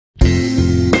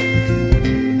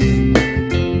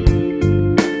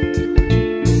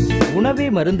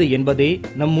மருந்து என்பதே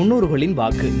நம் முன்னோர்களின்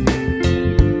வாக்கு.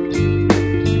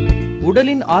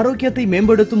 உடலின் ஆரோக்கியத்தை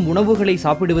மேம்படுத்தும் உணவுகளை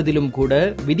சாப்பிடுவதிலும்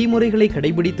கூட விதிமுறைகளை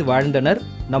கடைபிடித்து வாழ்ந்தனர்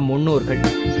நம் முன்னோர்கள்.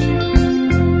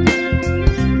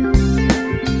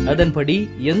 அதன்படி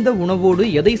எந்த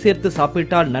உணவோடு எதை சேர்த்து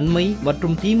சாப்பிட்டால் நன்மை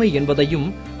மற்றும் தீமை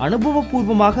என்பதையும்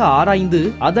அனுபவபூர்வமாக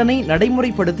ஆராய்ந்து அதனை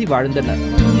நடைமுறைப்படுத்தி வாழ்ந்தனர்.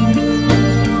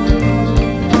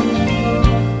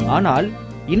 ஆனால்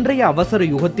இன்றைய அவசர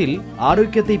யுகத்தில்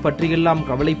ஆரோக்கியத்தை பற்றியெல்லாம்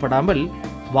கவலைப்படாமல்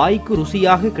வாய்க்கு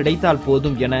ருசியாக கிடைத்தால்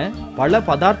போதும் என பல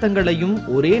பதார்த்தங்களையும்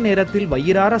ஒரே நேரத்தில்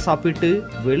வயிறார சாப்பிட்டு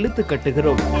வெளுத்து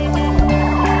கட்டுகிறோம்.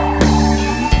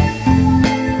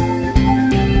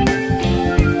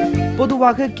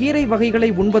 பொதுவாக கீரை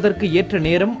வகைகளை உண்பதற்கு ஏற்ற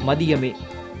நேரம் மதியமே.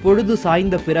 பொழுது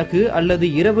சாய்ந்த பிறகு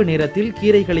அல்லது இரவு நேரத்தில்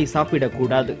கீரைகளை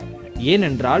சாப்பிடக்கூடாது.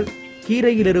 ஏனென்றால்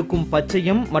கீரையில் இருக்கும்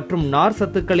பச்சையம் மற்றும் நார்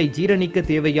சத்துக்களை ஜீரணிக்க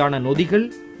தேவையான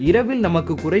நொதிகள் இரவில்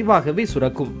நமக்கு குறைவாகவே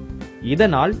சுரக்கும்.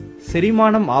 இதனால்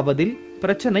செரிமானம் ஆவதில்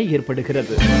பிரச்சனை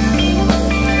ஏற்படுகிறது.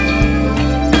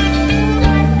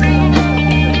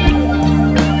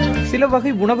 சில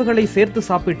வகை உணவுகளை சேர்த்து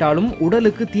சாப்பிட்டாலும்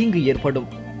உடலுக்கு தீங்கு ஏற்படும்.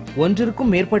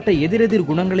 ஒன்றிற்கும் மேற்பட்ட எதிரெதிர்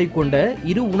குணங்களை கொண்ட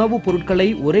இரு உணவுப்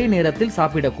பொருட்களை ஒரே நேரத்தில்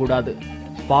சாப்பிடக்கூடாது.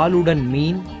 பாலுடன்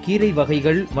மீன், கீரை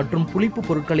வகைகள் மற்றும் புளிப்பு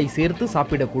பொருட்களை சேர்த்து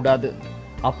சாப்பிடக்கூடாது.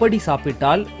 அப்படி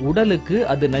சாப்பிட்டால் உடலுக்கு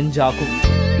அது நஞ்சாகும்.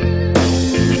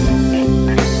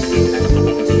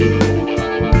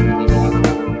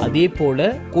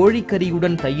 அதேபோல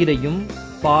கோழிக்கறியுடன் தயிரையும்,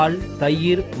 பால்,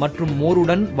 தயிர் மற்றும்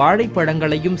மோருடன்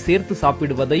வாழைப்பழங்களையும் சேர்த்து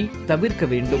சாப்பிடுவதை தவிர்க்க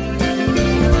வேண்டும்.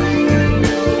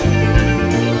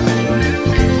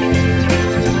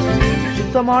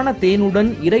 சுத்தமான தேனுடன்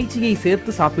இறைச்சியை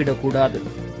சேர்த்து சாப்பிடக்கூடாது.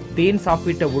 தேன்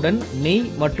சாப்பிட்டவுடன்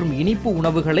நெய் மற்றும் இனிப்பு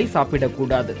உணவுகளை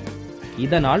சாப்பிடக்கூடாது.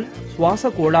 இதனால் சுவாச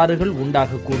கோளாறுகள்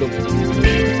உண்டாகக்கூடும்.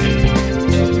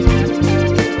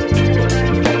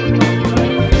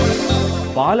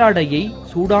 பாலாடையை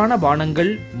சூடான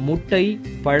பானங்கள், முட்டை,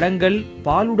 பழங்கள்,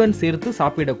 பாலுடன் சேர்த்து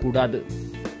சாப்பிடக்கூடாது.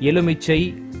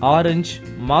 எலுமிச்சை, ஆரஞ்சு,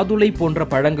 மாதுளை போன்ற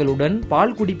பழங்களுடன்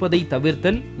பால் குடிப்பதை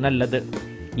தவிர்த்தல் நல்லது.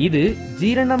 இது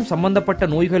ஜீரணம் சம்பந்தப்பட்ட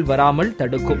நோய்கள் வராமல்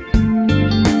தடுக்கும்.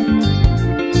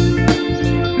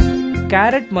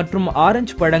 கேரட் மற்றும்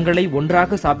ஆரஞ்சு பழங்களை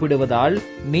ஒன்றாக சாப்பிடுவதால்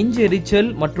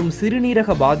நெஞ்செரிச்சல் மற்றும்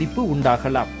சிறுநீரக பாதிப்பு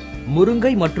உண்டாகலாம்.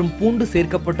 முருங்கை மற்றும் பூண்டு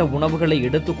சேர்க்கப்பட்ட உணவுகளை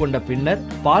எடுத்துக்கொண்ட பின்னர்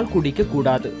பால் குடிக்க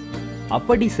கூடாது.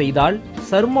 அப்படி செய்தால்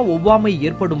சரும ஒவ்வாமை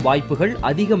ஏற்படும் வாய்ப்புகள்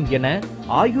அதிகம் என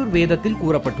ஆயுர்வேதத்தில்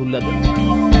கூறப்பட்டுள்ளது.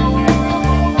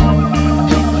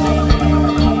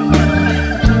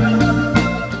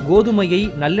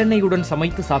 கோதுமையை நல்லெண்ணெயுடன்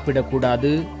சமைத்து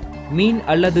சாப்பிடக்கூடாது. மீன்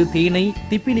அல்லது தேனை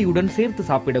திப்பிலியுடன் சேர்த்து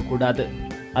சாப்பிடக்கூடாது.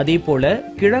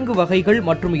 அதேபோல கிழங்கு வகைகள்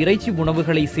மற்றும் இறைச்சி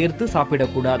உணவுகளை சேர்த்து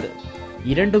சாப்பிடக்கூடாது.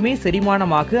 இரண்டுமே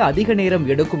செரிமானமாக அதிக நேரம்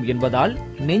எடுக்கும் என்பதால்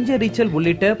நெஞ்செரிச்சல்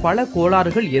உள்ளிட்ட பல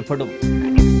கோளாறுகள் ஏற்படும்.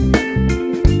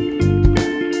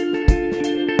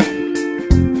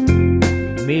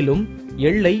 மேலும்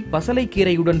எள்ளை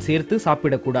பசலைக்கீரையுடன் சேர்த்து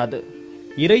சாப்பிடக்கூடாது.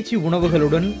 இறைச்சி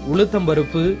உணவுகளுடன்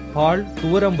உளுத்தம்பருப்பு, பால்,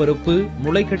 துவரம்பருப்பு,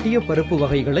 முளைக்கட்டிய பருப்பு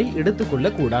வகைகளை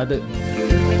எடுத்துக்கொள்ளக்கூடாது.